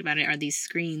I've talked about it, are these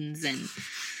screens. And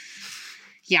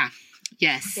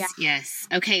Yes.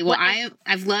 Okay. Well,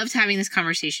 I've loved having this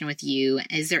conversation with you.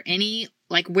 Is there any,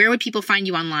 where would people find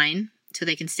you online so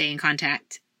they can stay in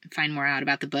contact and find more out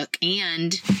about the book?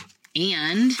 And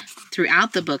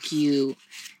throughout the book, you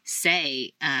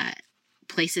say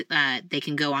places they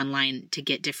can go online to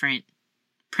get different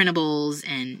printables.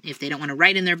 And if they don't want to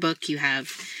write in their book, you have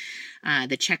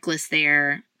the checklist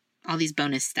there, all these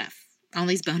bonus stuff.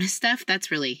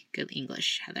 That's really good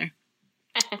English, Heather.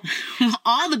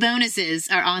 All the bonuses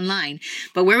are online,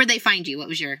 but where would they find you? What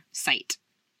was your site?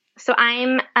 So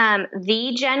I'm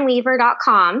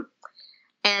thejenweaver.com,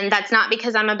 and that's not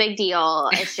because I'm a big deal.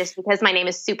 It's just because my name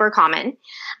is super common.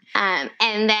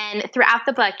 And then throughout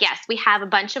the book, yes, we have a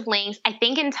bunch of links. I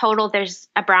think in total there's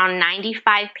around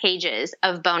 95 pages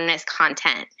of bonus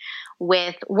content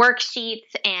with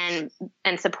worksheets and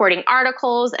supporting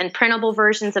articles and printable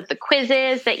versions of the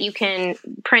quizzes that you can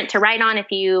print to write on if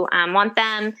you want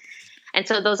them. And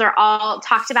so those are all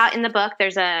talked about in the book.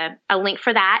 There's a link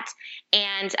for that.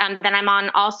 And then I'm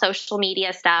on all social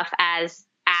media stuff as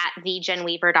at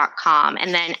thejenweaver.com.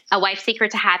 And then A Wife's Secret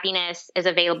to Happiness is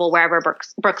available wherever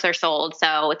books are sold.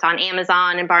 So it's on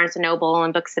Amazon and Barnes & Noble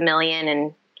and Books A Million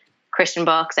and Christian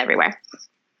Books everywhere.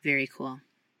 Very cool.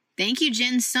 Thank you,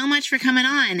 Jen, so much for coming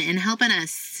on and helping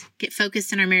us get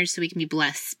focused in our marriage so we can be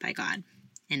blessed by God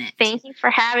in it. Thank you for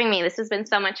having me. This has been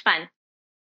so much fun.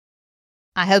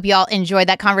 I hope y'all enjoyed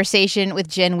that conversation with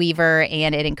Jen Weaver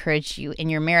and it encouraged you in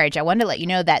your marriage. I wanted to let you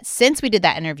know that since we did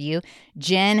that interview,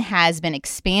 Jen has been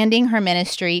expanding her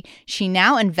ministry. She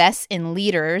now invests in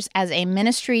leaders as a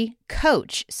ministry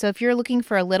coach. So if you're looking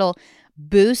for a little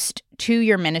boost to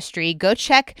your ministry, go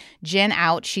check Jen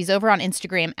out. She's over on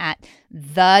Instagram at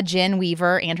The Jen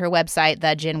Weaver and her website,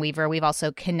 The Jen Weaver. We've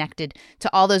also connected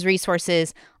to all those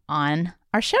resources on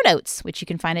our show notes, which you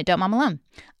can find at Don't Mom Alone.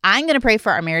 I'm going to pray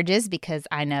for our marriages because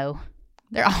I know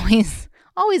they're always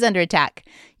under attack.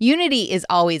 Unity is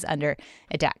always under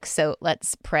attack. So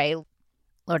let's pray.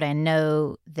 Lord, I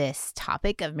know this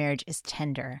topic of marriage is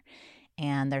tender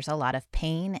and there's a lot of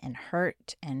pain and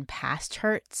hurt and past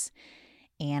hurts.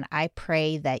 And I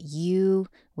pray that you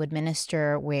would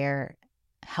minister where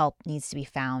help needs to be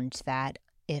found, that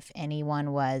if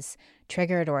anyone was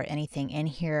triggered or anything in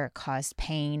here caused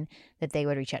pain, that they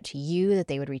would reach out to you, that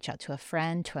they would reach out to a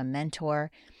friend, to a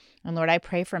mentor. And Lord, I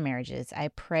pray for marriages. I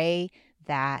pray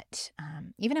that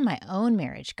even in my own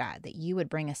marriage, God, that you would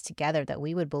bring us together, that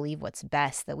we would believe what's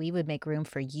best, that we would make room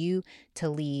for you to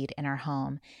lead in our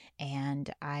home.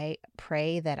 And I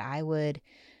pray that I would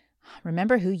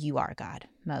remember who you are, God,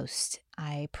 most.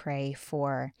 I pray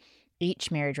for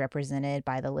each marriage represented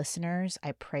by the listeners.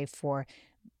 I pray for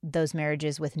those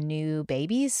marriages with new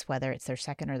babies, whether it's their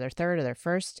second or their third or their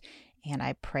first. And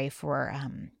I pray for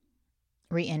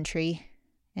re-entry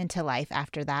into life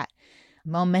after that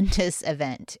momentous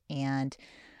event. And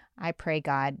I pray,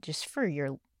 God, just for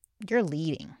your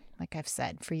leading, like I've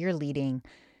said, for your leading.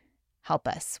 Help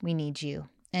us. We need you.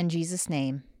 In Jesus'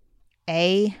 name,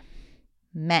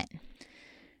 amen.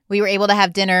 We were able to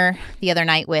have dinner the other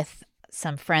night with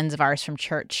some friends of ours from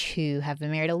church who have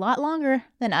been married a lot longer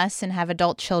than us and have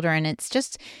adult children. It's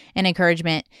just an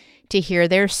encouragement to hear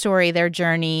their story, their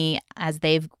journey as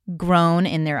they've grown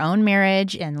in their own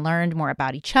marriage and learned more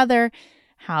about each other,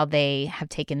 how they have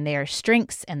taken their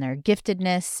strengths and their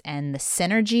giftedness and the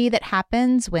synergy that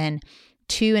happens when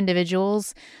two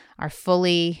individuals are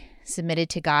fully submitted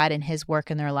to God and His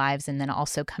work in their lives, and then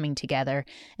also coming together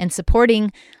and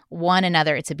supporting one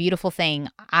another. It's a beautiful thing.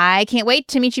 I can't wait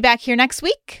to meet you back here next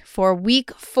week for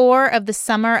week 4 of the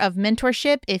summer of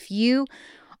mentorship. If you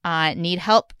need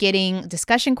help getting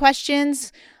discussion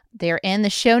questions, they're in the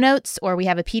show notes, or we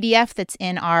have a PDF that's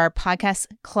in our Podcast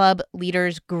Club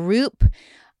Leaders group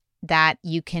that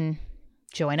you can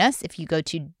join us if you go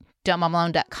to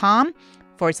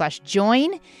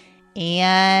don'tmomalone.com/join.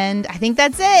 And I think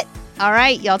that's it. All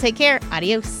right, y'all take care.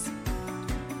 Adios.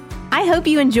 I hope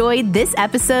you enjoyed this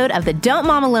episode of the Don't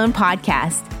Mom Alone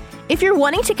podcast. If you're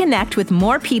wanting to connect with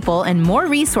more people and more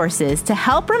resources to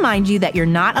help remind you that you're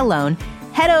not alone,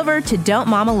 head over to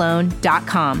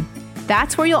don'tmomalone.com.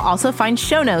 That's where you'll also find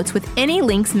show notes with any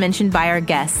links mentioned by our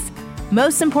guests.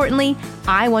 Most importantly,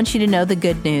 I want you to know the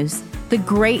good news, the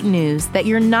great news that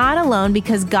you're not alone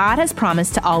because God has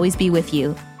promised to always be with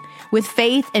you. With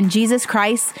faith in Jesus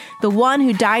Christ, the one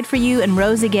who died for you and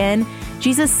rose again,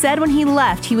 Jesus said when He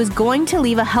left, He was going to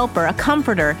leave a helper, a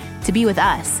comforter, to be with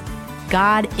us.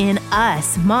 God in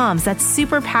us. Moms, that's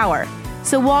superpower.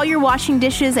 So while you're washing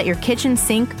dishes at your kitchen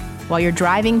sink, while you're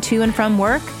driving to and from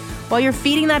work, while you're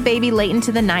feeding that baby late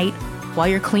into the night, while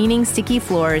you're cleaning sticky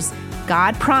floors,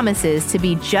 God promises to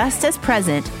be just as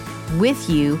present with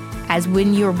you as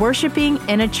when you're worshiping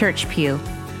in a church pew.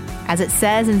 As it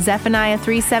says in Zephaniah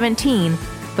 3:17,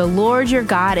 the Lord your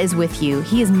God is with you.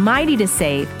 He is mighty to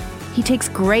save. He takes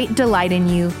great delight in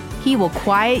you. He will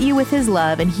quiet you with His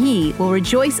love, and He will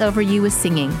rejoice over you with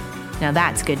singing. Now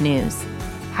that's good news.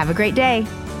 Have a great day.